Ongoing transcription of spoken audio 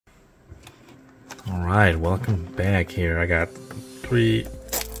Alright, welcome back here. I got 3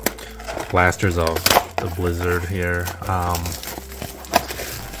 blasters of the Blizzard here. I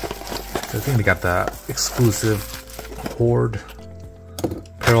think they got the exclusive Horde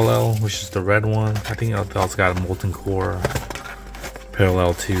parallel, which is the red one. I think they also got a Molten Core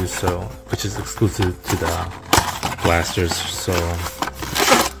parallel too, so which is exclusive to the blasters. So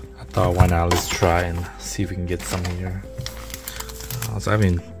I thought, why not? Let's try and see if we can get some here. So I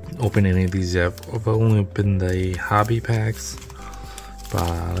haven't opened any of these yet. I've only opened the hobby packs,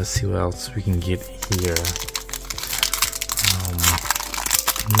 but let's see what else we can get here.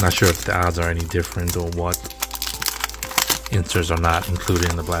 I'm not sure if the odds are any different or what inserts are not included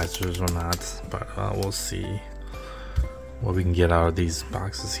in the blasters or not, but we'll see what we can get out of these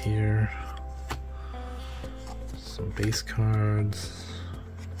boxes here. Some base cards,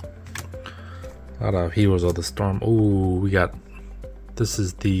 a lot of Heroes of the Storm. Oh, we got, this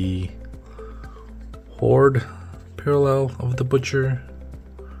is the Horde parallel of the Butcher,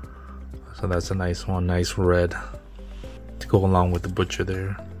 so that's a nice one, nice red to go along with the Butcher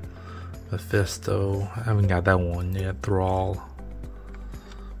there. Mephisto, I haven't got that one yet. Thrall.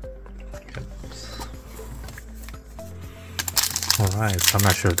 Alright, so I'm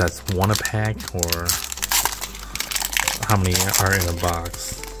not sure if that's one a pack or how many are in a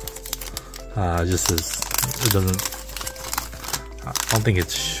box. Just as it doesn't, I don't think it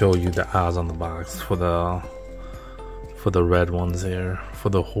show you the odds on the box for the red ones there. For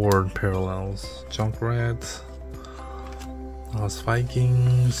the Horde parallels, Junkrat, Lost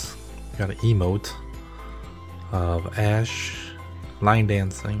Vikings. Got an emote of Ash, line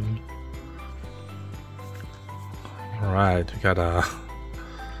dancing. Alright, we got a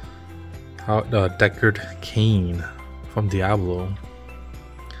Deckard Cain from Diablo.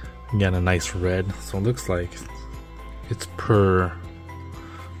 Again, a nice red, so it looks like it's per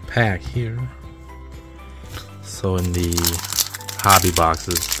pack here. So in the hobby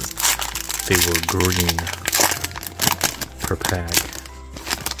boxes, they were green per pack.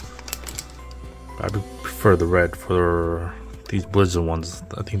 I prefer the red for these Blizzard ones.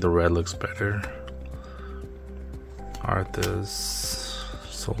 I think the red looks better. Arthas,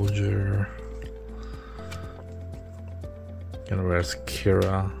 Soldier, gonna rest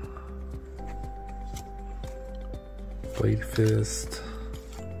Kira, Blade Fist.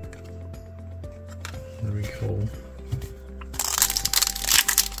 There we go. I'm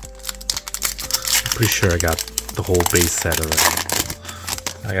pretty sure I got the whole base set already.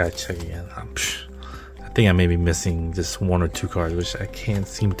 I gotta check again. I think I may be missing just 1 or 2 cards, which I can't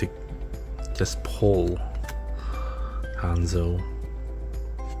seem to just pull. Hanzo.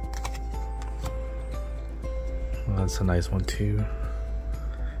 Well, that's a nice one too.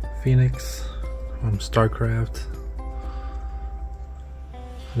 Phoenix from StarCraft.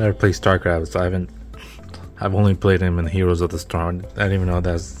 I never played StarCraft, so I've only played him in Heroes of the Storm. I didn't even know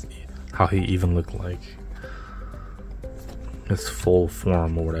that's how he even looked like. His full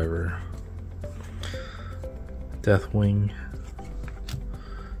form or whatever. Deathwing,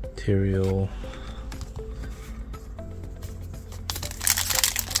 Tyrael,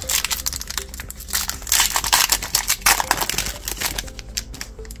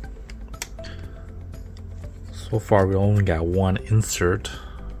 so far we only got 1 insert,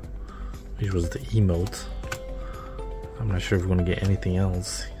 which was the emote. I'm not sure if we're gonna get anything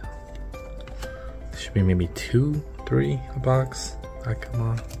else. There should be maybe 2, 3 a box. Ah, come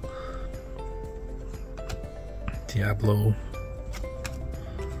on. Diablo,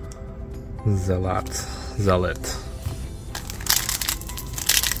 Zealot.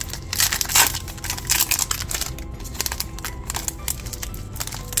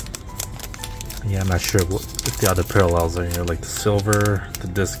 Yeah, I'm not sure if the other parallels are here, like the silver, the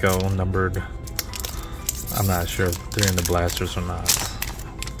disco, numbered. I'm not sure if they're in the blasters or not.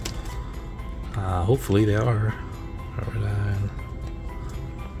 Hopefully they are. Paradigm,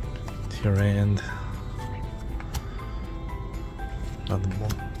 Tyrande. Another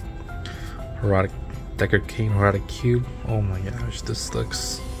one. Deckard Cain, Heroic Cube. Oh my gosh, this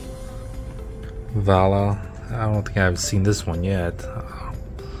looks. Vala. I don't think I've seen this one yet. I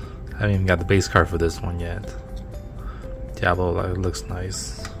haven't even got the base card for this one yet. Diablo, that looks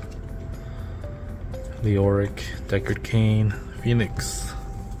nice. Leoric, Deckard Cain, Phoenix.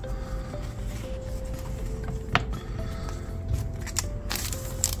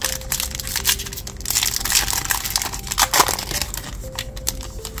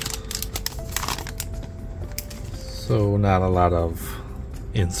 So not a lot of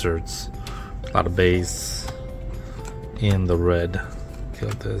inserts, a lot of base in the red.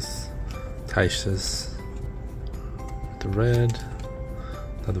 Killed this. Tychus. The red.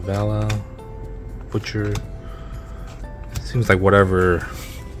 Another Vala. Butcher. Seems like whatever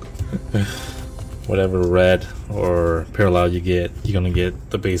red or parallel you get, you're gonna get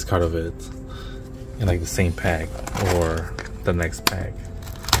the base card of it in like the same pack or the next pack.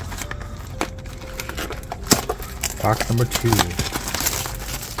 Box number 2.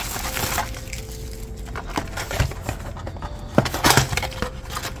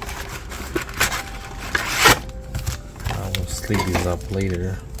 I will sleeve these up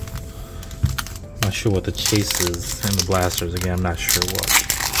later. Not sure what the chases and the blasters. Again, I'm not sure what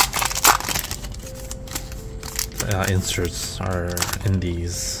inserts are in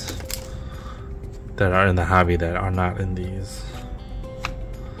these that are in the hobby that are not in these.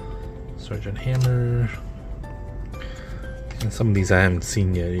 Sergeant Hammer. And some of these I haven't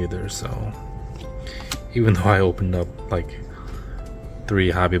seen yet either, so even though I opened up like 3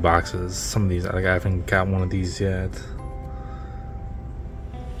 hobby boxes, some of these, like, I haven't got one of these yet.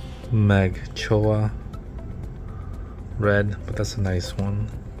 Meg Choa red, but that's a nice one.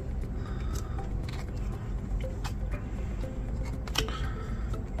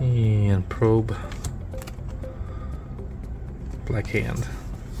 And Probe Black Hand.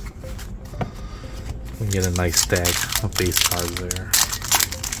 We get a nice stack of base cards there.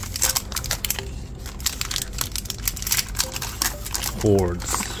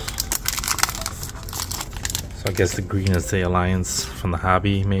 Hordes. So I guess the green is the Alliance from the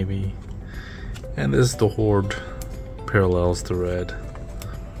hobby, maybe. And this is the Horde parallels to red.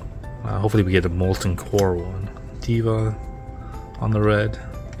 Hopefully we get a Molten Core one. Diva on the red.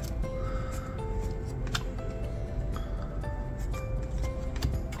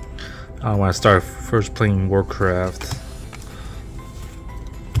 When I started first playing Warcraft,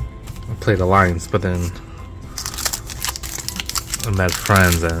 I played Alliance, but then I met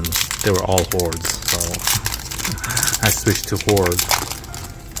friends and they were all Hordes, so I switched to Horde.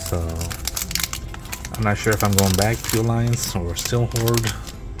 So I'm not sure if I'm going back to Alliance or still Horde.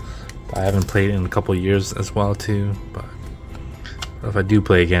 I haven't played in a couple of years as well too, but if I do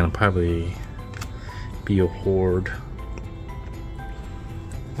play again, I'll probably be a Horde.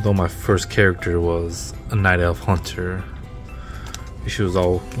 Although my first character was a Night Elf Hunter, which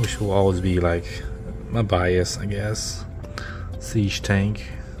will always be like my bias, I guess. Siege Tank.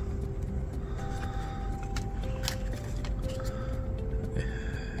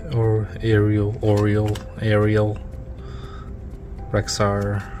 Or Ariel,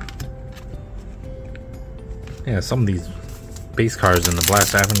 Rexar. Yeah, some of these base cards in the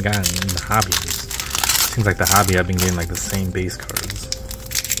blast I haven't gotten in the hobby. Seems like the hobby I've been getting like the same base cards.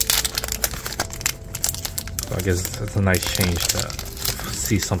 So I guess it's a nice change to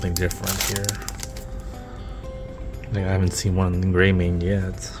see something different here. I haven't seen one in Greymane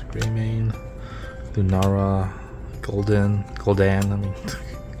yet. Greymane, Lunara, Golden,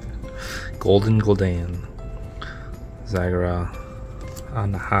 Zagara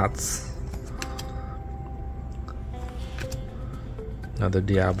on the Hots. Another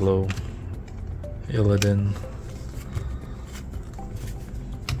Diablo, Illidan.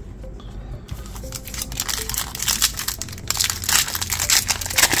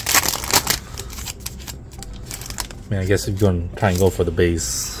 I guess if you're going to try and go for the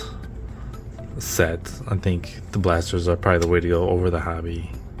base set, I think the blasters are probably the way to go over the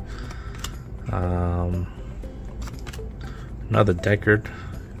hobby. Another Deckard,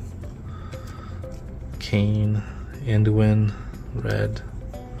 Kane, Anduin, red,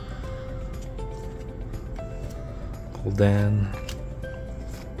 Gul'dan.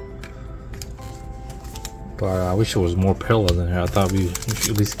 But I wish there was more parallels in here. I thought we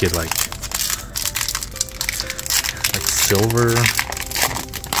should at least get like silver,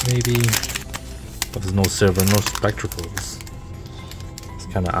 maybe. But there's no silver, no spectacles. It's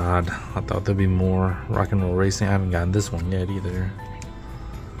kind of odd. I thought there'd be more Rock and Roll Racing. I haven't gotten this one yet either.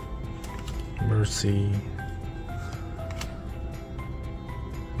 Mercy.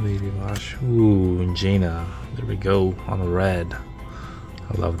 Lady Wash. Ooh, Jaina. There we go on the red.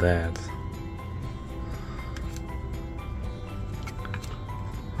 I love that.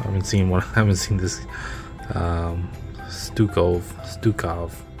 I haven't seen one. I haven't seen this Stukov.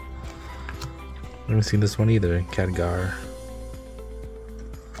 I haven't seen this one either. Khadgar.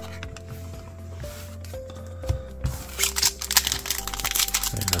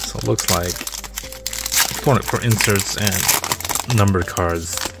 Yeah, so it looks like for inserts and numbered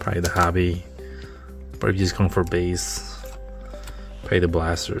cards, probably the hobby. But if you just come for base, probably the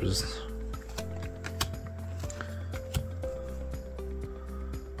blasters.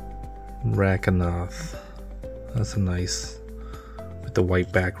 Rakanoth. That's a nice, with the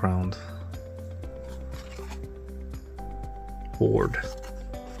white background. Horde.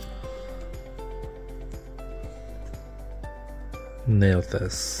 Nailed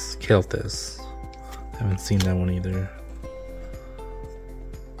this. Killed this. Haven't seen that one either.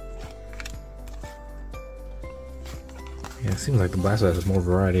 Yeah, it seems like the blaster has more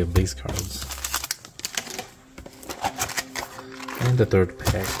variety of base cards. And the third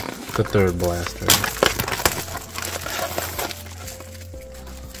pack. The third blaster.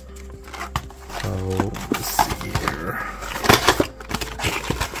 So, let's see here.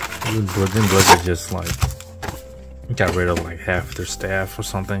 Blizzard just like got rid of like half their staff or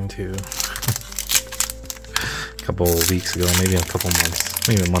something too. A couple of weeks ago, maybe a couple months,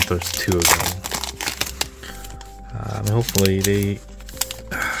 maybe a month or two ago. Hopefully they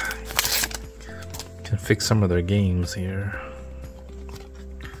can fix some of their games here,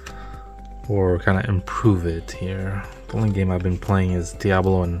 or kind of improve it here. The only game I've been playing is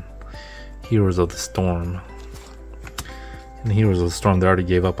Diablo and Heroes of the Storm. And Heroes of the Storm, they already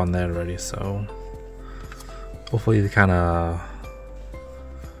gave up on that already, so hopefully they kind of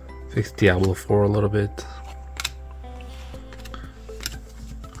fix Diablo 4 a little bit.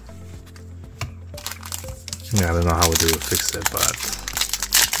 Yeah, I don't know how they would fix it, but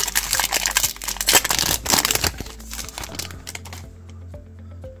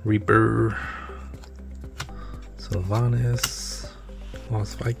Reaper, Sylvanas,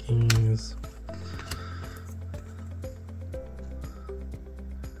 Lost Vikings,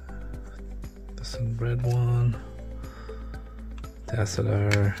 this red one,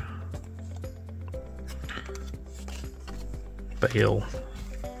 Tassadar, Bale,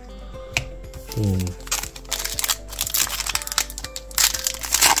 boom.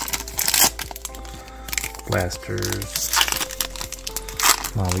 Blasters.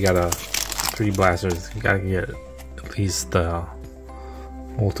 We got 3 blasters. You gotta get at least the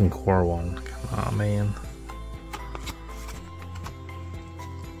Molten Core one. Come on, man.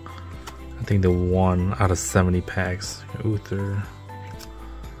 I think the 1 out of 70 packs. Uther,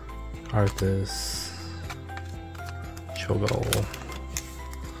 Arthas, Cho'Gall.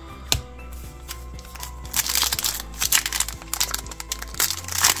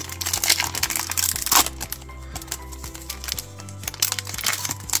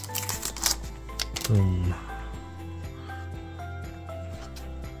 Boom.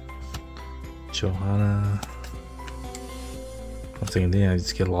 Johanna. I'm thinking then I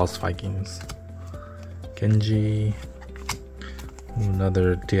just get Lost Vikings. Genji.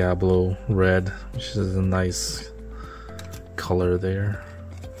 Another Diablo red, which is a nice color there.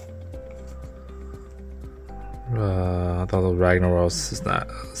 I thought the Ragnaros is not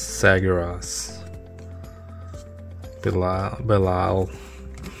Saguros. Belal.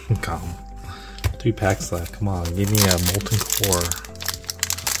 Come. 3 packs left. Come on, give me a Molten Core.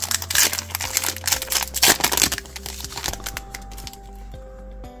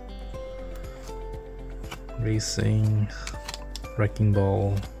 Racing, Wrecking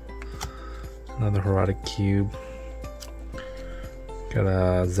Ball, another Herodic Cube. Got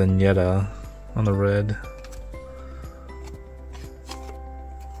a Zenyatta on the red.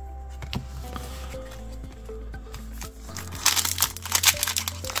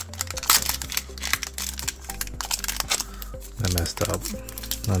 I messed up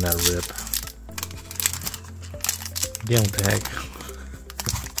on that rip. Yeah, what the heck?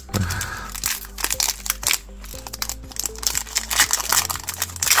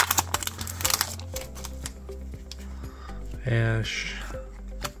 Ash,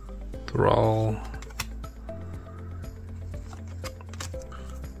 Thrall.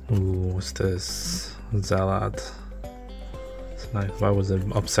 Ooh, what's this? Zealot. It's nice. Why was it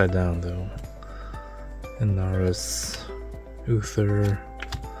upside down though? Inaris. Uther,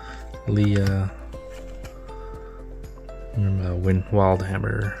 Leah, and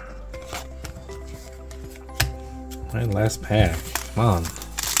Wildhammer. Alright, last pack. Come on.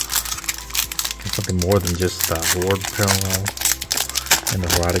 Get something more than just Horde Parallel and the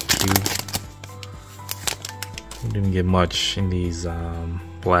Herodic Cube. We didn't get much in these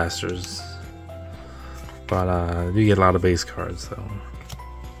blasters, but you get a lot of base cards though.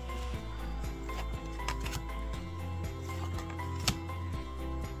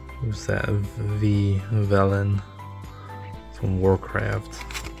 Who's that? Velen from Warcraft.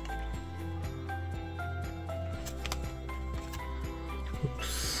 Oops.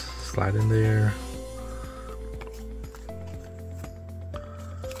 Slide in there.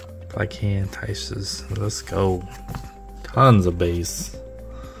 If I can, Tices. Let's go. Tons of base.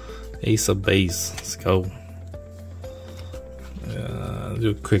 Ace of base. Let's go. Do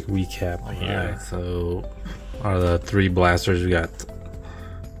a quick recap here. Right. So, are the 3 blasters we got?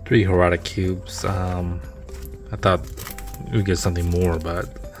 3 Herodic Cubes. I thought we'd get something more, but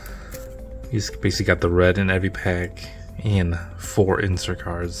you just basically got the red in every pack. and 4 insert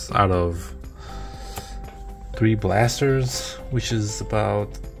cards out of 3 blasters, which is about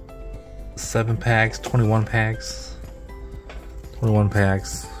 7 packs, 21 packs. 21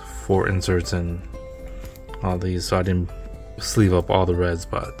 packs, 4 inserts in all these, so I didn't sleeve up all the reds,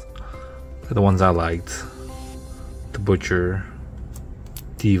 but the ones I liked: the Butcher,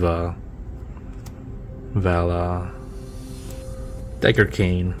 Diva, Vala, Decker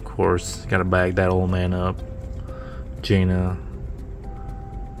Kane, of course, gotta bag that old man up, Jaina,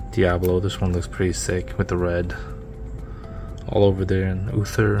 Diablo. This one looks pretty sick with the red all over there, and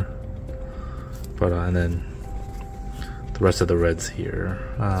Uther. But and then the rest of the reds here.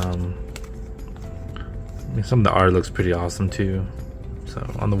 I mean, some of the art looks pretty awesome too. So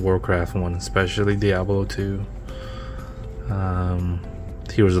on the Warcraft one, especially Diablo 2,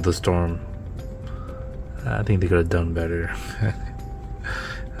 Heroes of the Storm. I think they could have done better.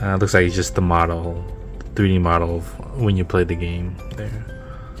 Looks like it's just the model, 3D model of when you play the game there,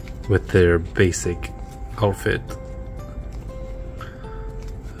 with their basic outfit.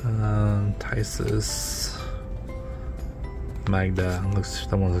 Tysus, Magda,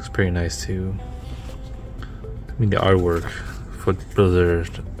 that one looks pretty nice too. I mean, the artwork for Blizzard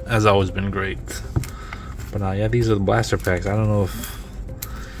has always been great. But yeah, these are the blaster packs. I don't know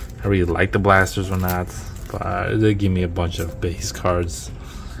if I really like the blasters or not, but they give me a bunch of base cards,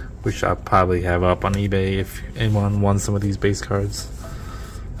 which I'll probably have up on eBay if anyone wants some of these base cards.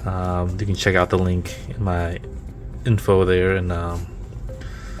 You can check out the link in my info there, and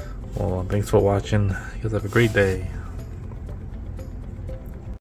well, thanks for watching. You guys have a great day.